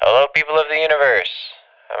people of the universe.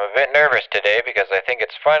 I'm a bit nervous today because I think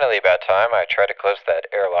it's finally about time I try to close that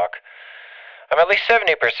airlock. I'm at least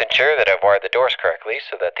 70% sure that I've wired the doors correctly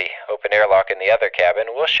so that the open airlock in the other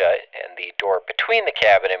cabin will shut and the door between the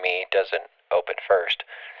cabin and me doesn't open first.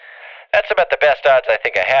 That's about the best odds I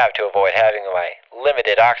think I have to avoid having my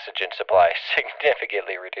limited oxygen supply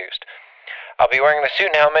significantly reduced. I'll be wearing the suit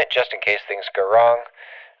and helmet just in case things go wrong.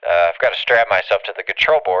 I've got to strap myself to the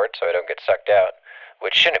control board so I don't get sucked out,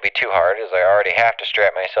 which shouldn't be too hard as I already have to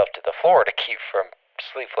strap myself to the floor to keep from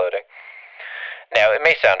sleep floating. Now, it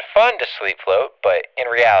may sound fun to sleep float, but in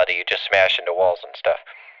reality you just smash into walls and stuff.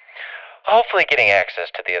 Hopefully getting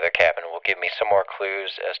access to the other cabin will give me some more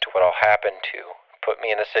clues as to what all happened to put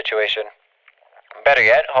me in this situation. Better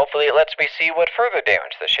yet, hopefully it lets me see what further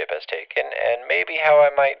damage the ship has taken and maybe how I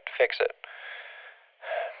might fix it.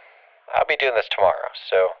 I'll be doing this tomorrow,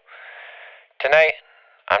 so tonight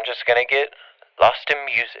I'm just gonna get lost in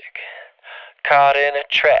music. Caught in a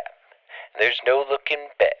trap. There's no looking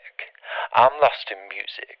back. I'm lost in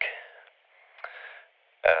music.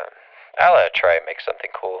 I'll try and make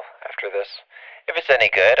something cool after this. If it's any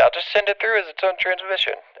good, I'll just send it through as its own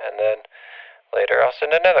transmission, and then later I'll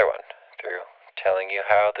send another one through telling you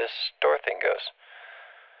how this door thing goes.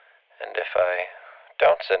 And if I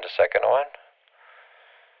don't send a second one,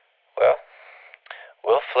 well,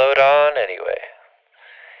 we'll float on anyway.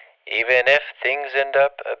 Even if things end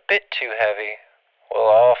up a bit too heavy, we'll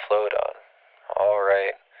all float on.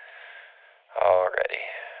 Alright. Alrighty.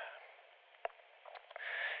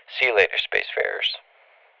 See you later, spacefarers.